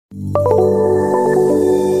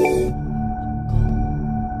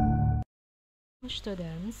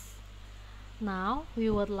Students, now we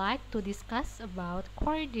would like to discuss about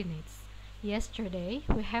coordinates. Yesterday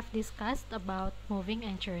we have discussed about moving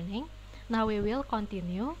and turning. Now we will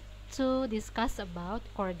continue to discuss about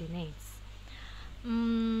coordinates.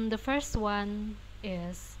 The first one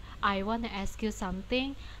is, I want to ask you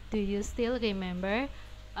something. Do you still remember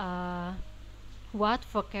what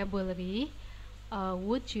vocabulary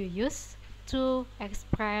would you use to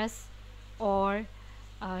express or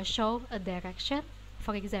show a direction?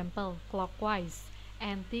 For example, clockwise,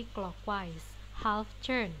 anti-clockwise, half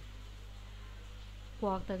turn,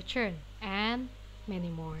 quarter turn, and many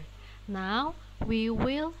more. Now we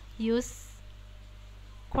will use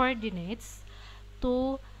coordinates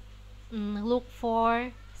to look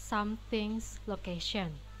for something's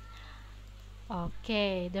location.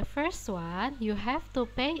 Okay, the first one, you have to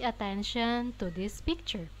pay attention to this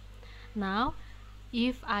picture. Now,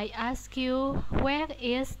 if I ask you, where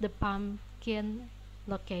is the pumpkin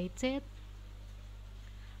located?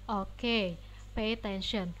 Okay, pay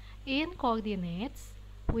attention. In coordinates,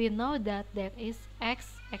 we know that there is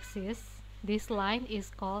x-axis. This line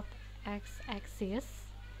is called x-axis,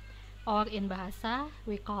 or in bahasa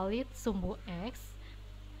we call it sumbu x,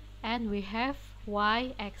 and we have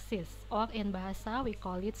y-axis, or in bahasa we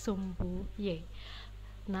call it sumbu y.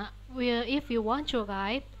 Now, if you want to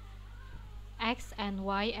write x and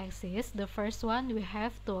y-axis, the first one we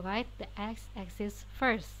have to write the x-axis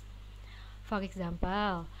first. For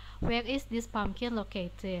example, where is this pumpkin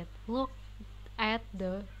located? Look at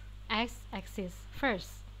the x-axis first.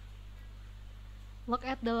 Look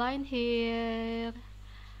at the line here.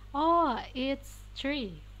 Oh, it's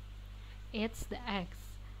 3. It's the x.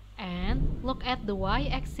 And look at the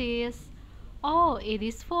y-axis. Oh, it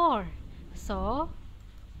is 4. So,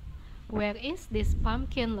 where is this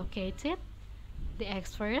pumpkin located? The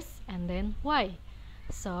x first and then y.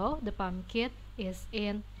 So, the pumpkin is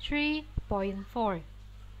in 3.4.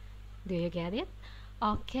 Do you get it?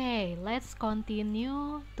 Okay, let's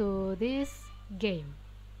continue to this game.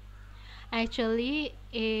 Actually,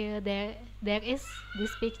 there is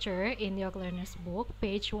this picture in your learner's book,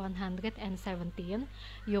 page 117.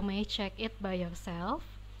 You may check it by yourself.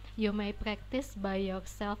 You may practice by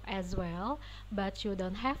yourself as well, but you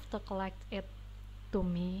don't have to collect it to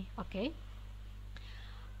me, okay?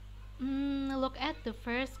 Look at the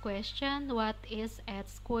first question. What is at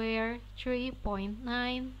square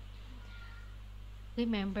 3.9?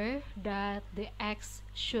 Remember that the x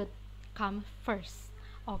should come first,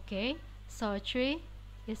 okay? So 3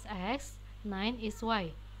 is x, 9 is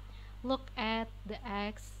y. Look at the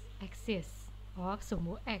x-axis, or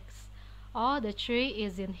sumbu x. Oh, the 3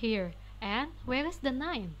 is in here. And where is the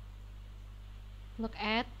 9? Look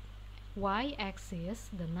at y-axis,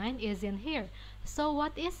 the 9 is in here. So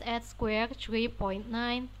what is at square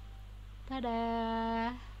 3.9?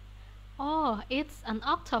 Ta-da! Oh, it's an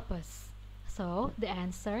octopus. So the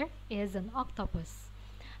answer is an octopus.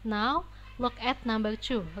 Now, look at number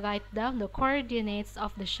 2. Write down the coordinates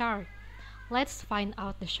of the shark. Let's find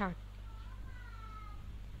out the shark.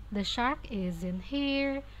 The shark is in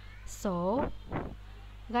here. So,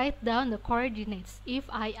 write down the coordinates. If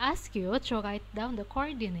I ask you to write down the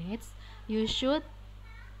coordinates, you should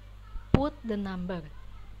put the number.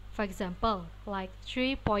 For example, like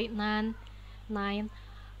 3.99.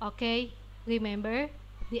 Okay, remember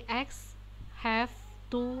the x have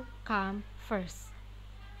to come first.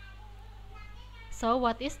 So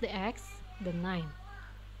what is the x? The 9.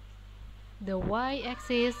 The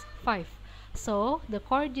y-axis 5. So the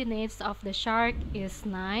coordinates of the shark is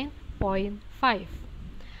 9.5.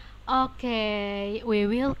 Okay, we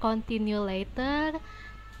will continue later.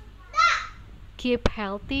 Keep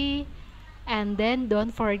healthy, and then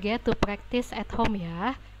don't forget to practice at home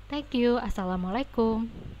ya. Thank you. Assalamualaikum.